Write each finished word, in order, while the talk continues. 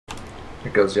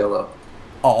It goes yellow.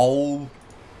 Oh.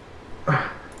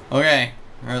 Okay.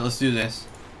 Alright, let's do this.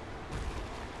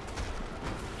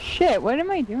 Shit, what am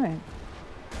I doing?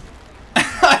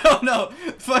 I don't know.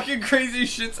 Fucking crazy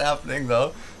shit's happening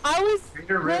though. I was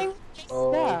Greater playing rift. with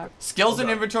Oh, stuff. Skills hold and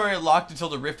on. inventory are locked until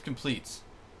the rift completes.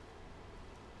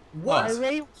 What? Are you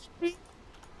ready?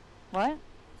 What?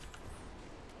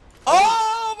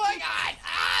 Oh my god!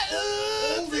 Ah,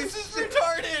 Holy this is shit.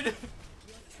 retarded!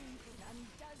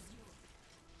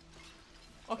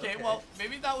 Okay, Okay. well,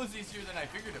 maybe that was easier than I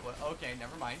figured it was. Okay,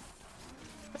 never mind.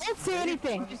 Don't say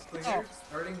anything. Just Clear, go.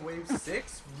 starting wave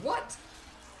 6? What?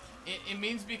 It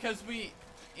means because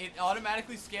it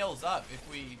automatically scales up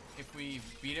if we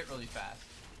beat it really fast.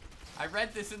 I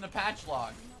read this in the patch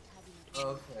log.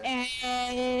 Okay.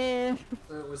 And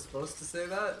So it was supposed to say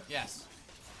that? Yes.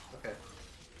 Okay.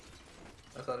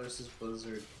 I thought it was just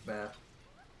Blizzard math.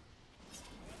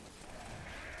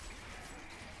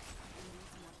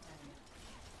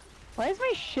 why is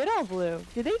my shit all blue?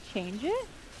 Did they change it?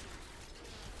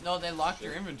 No, they locked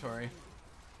your inventory.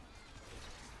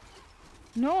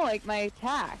 No, like my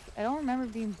attack. I don't remember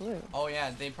being blue. Oh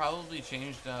yeah, they probably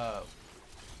changed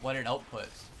what it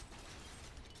outputs.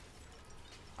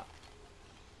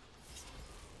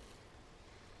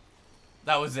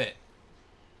 That was it.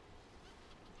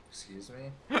 Excuse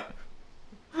me?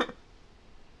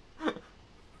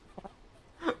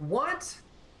 What?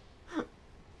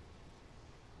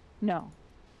 No.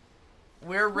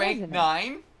 We're rank isn't it?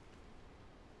 9.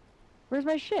 Where's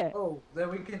my shit? Oh, then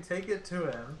we can take it to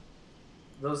him,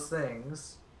 those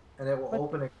things, and it will What?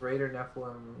 open a greater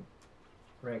Nephilim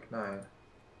rank 9.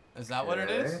 Is that what it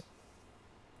is? Okay.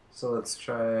 So let's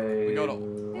try. We go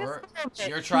to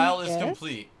your trial is Yes.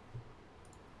 complete.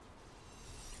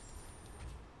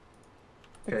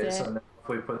 Okay, That's so it. now if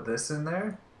we put this in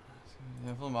there.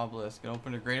 Nephilim obelisk can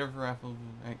open a greater Nephilim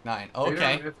rank 9. greater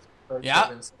Okay. rift starts Yeah.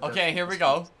 up instead of- Okay, here we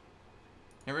go.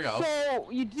 Here we go. So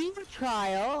you do a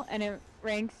trial and it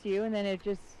ranks you, and then it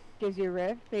just gives you a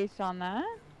rift based on that.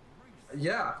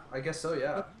 Yeah, I guess so,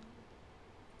 yeah.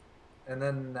 And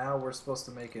then now we're supposed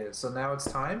to make it. So now it's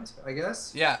timed, I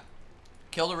guess? Yeah.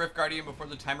 Kill the Rift Guardian before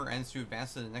the timer ends to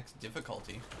advance to the next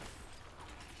difficulty.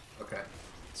 Okay.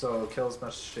 So kill as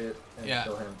much shit and Yeah.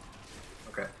 kill him.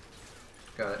 Okay.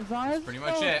 Got it. As long as Pretty it's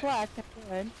much still it. reflect, that's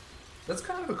good. That's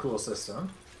kind of a cool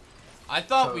system. I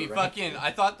thought So, we right? fucking,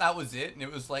 I thought that was it, and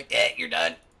it was like, eh, you're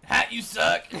done. Hat, you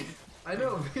suck. I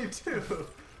know, me too.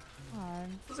 Come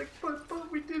on. I was like, but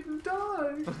we didn't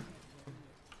die.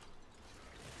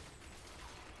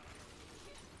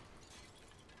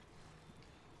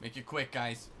 Make it quick,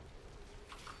 guys.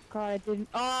 God, I didn't.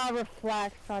 Oh,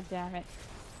 reflect. God damn it.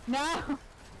 No.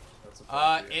 That's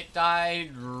appropriate. It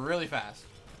died really fast.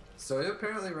 So it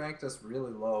apparently ranked us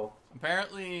really low.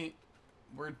 Apparently,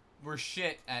 we're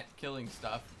shit at killing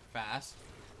stuff fast.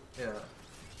 Yeah.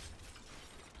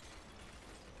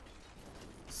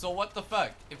 So what the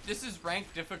fuck? If this is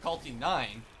rank difficulty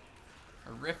 9,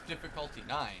 or Rift difficulty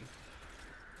 9,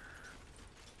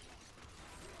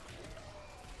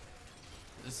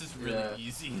 this is really Yeah.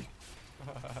 easy.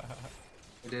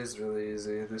 It is really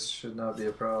easy. This should not be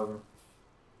a problem.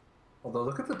 Although,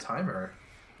 look at the timer.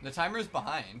 The timer is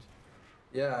behind.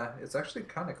 Yeah, it's actually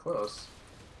kind of close.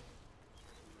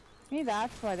 Maybe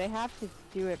that's why they have to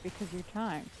do it, because you're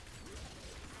timed.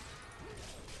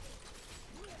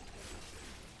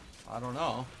 I don't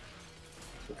know.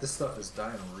 But this stuff is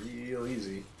dying real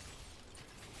easy.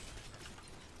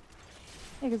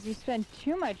 Yeah, because you spend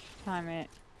too much time in it.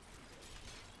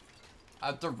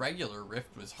 The regular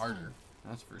Rift was harder.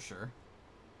 That's for sure.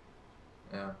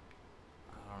 Yeah.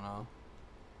 I don't know.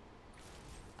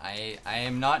 I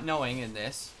am not knowing in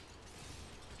this.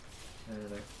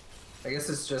 Anyway. I guess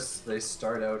it's just they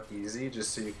start out easy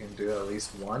just so you can do at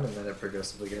least one, and then it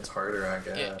progressively gets harder, I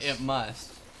guess. It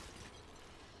must.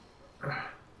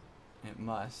 It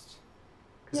must.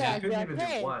 Because Yeah, if you couldn't even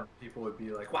exactly. do one, people would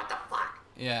be like, what the fuck?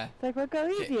 Yeah. It's like, look how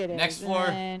easy it is. next floor.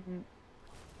 And then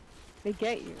they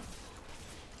get you.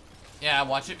 Yeah,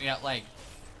 watch it get like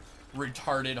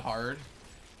retarded hard.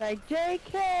 Like,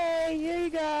 JK, here you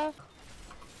go.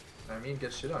 I mean,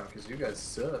 get shit on, because you guys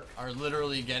suck. Are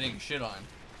literally getting shit on.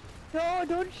 No,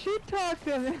 don't shit talk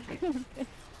them.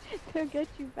 They'll get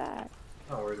you back.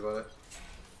 Not worried about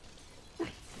it.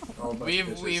 All a bunch of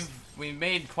bitches. We've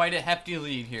made quite a hefty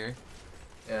lead here.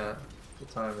 Yeah, the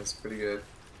time is pretty good.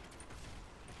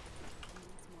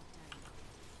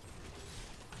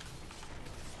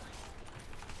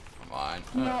 Come on.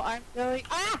 No, I'm really.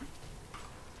 Ah!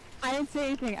 I didn't say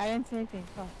anything. I didn't say anything.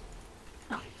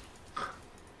 Oh.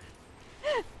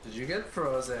 Did you get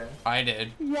frozen? I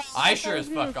did. Yeah. I thought sure as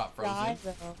was gonna fuck got die,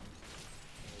 frozen. though.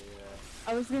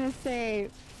 I was gonna say,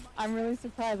 I'm really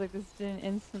surprised like this didn't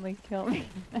instantly kill me.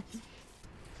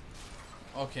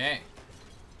 Okay.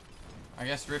 I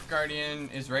guess Rift Guardian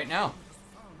is right now.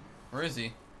 Where is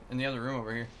he? In the other room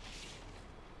over here.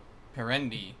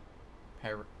 Perendi.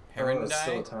 Oh, it's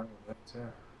still Perendi? time left, yeah.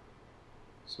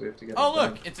 So we have to get Oh it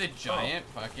look, done. it's a giant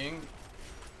fucking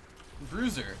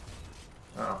bruiser.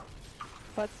 Oh.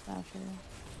 Butt smasher.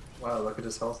 Wow, look at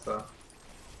his health though.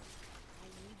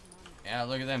 Yeah,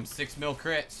 look at them 6 mil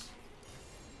crits.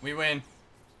 We win.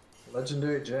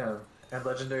 Legendary gem. And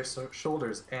legendary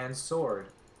shoulders and sword.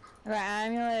 I got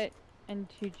amulet and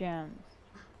 2 gems.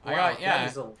 I got, yeah. That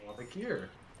is a lot of gear.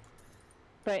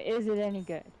 But is it any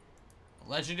good?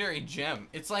 Legendary gem.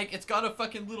 It's like, it's got a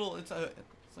fucking little, it's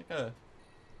like a,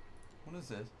 what is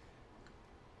this?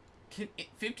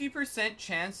 50%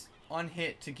 chance on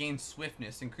hit to gain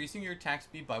swiftness, increasing your attack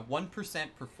speed by 1%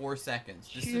 per 4 seconds.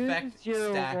 This effect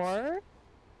your stacks. war?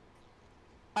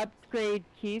 Upgrade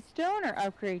keystone or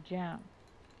upgrade gem?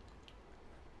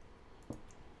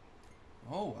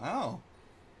 Oh, wow.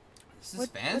 This is What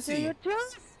fancy. are your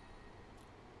choice?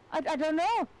 I don't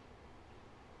know.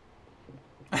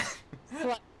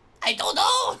 I don't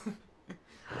know!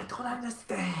 I don't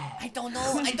understand. I don't know.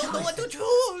 I don't know what to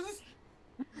choose!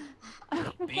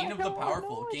 Bane of the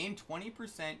Powerful. Gain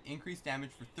 20% increased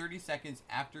damage for 30 seconds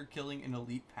after killing an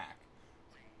elite pack.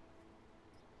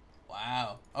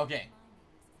 Wow. Okay.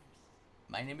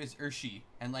 My name is Urshi,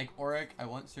 and like Auric, I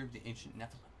once served the ancient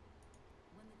Nephilim.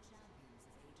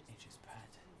 Ancient Sprat.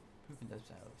 Proving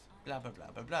themselves. Blah blah blah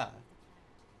blah blah.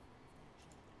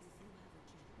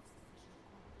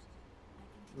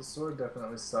 The sword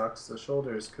definitely sucks. The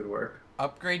shoulders could work.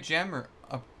 Upgrade gem or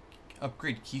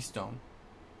upgrade keystone?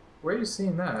 Where are you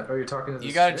seeing that? Oh, you're talking to the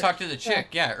You gotta chick? talk to the chick,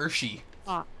 yeah, Urshi.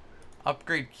 Ah.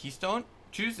 Upgrade keystone?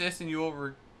 Choose this and you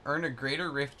will earn a greater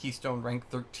rift keystone rank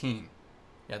 13.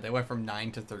 Yeah, they went from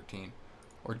 9 to 13.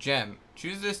 Or gem.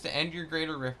 Choose this to end your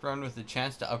greater rift run with a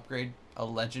chance to upgrade a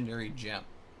legendary gem.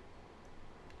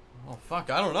 Oh fuck,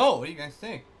 I don't know. What do you guys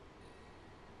think?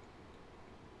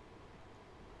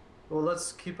 Well,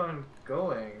 let's keep on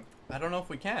going. I don't know if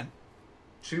we can.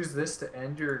 Choose this to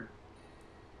end your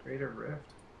greater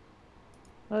rift.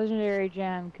 Legendary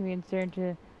gem can be inserted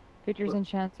to features and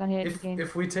chance on hit.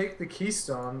 If we take the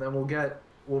keystone, then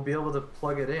we'll be able to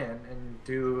plug it in and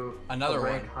do Another a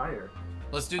rank one. higher.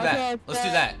 Let's do that. Okay, Let's do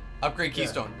that. Upgrade Yeah.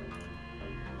 keystone.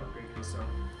 Upgrade keystone.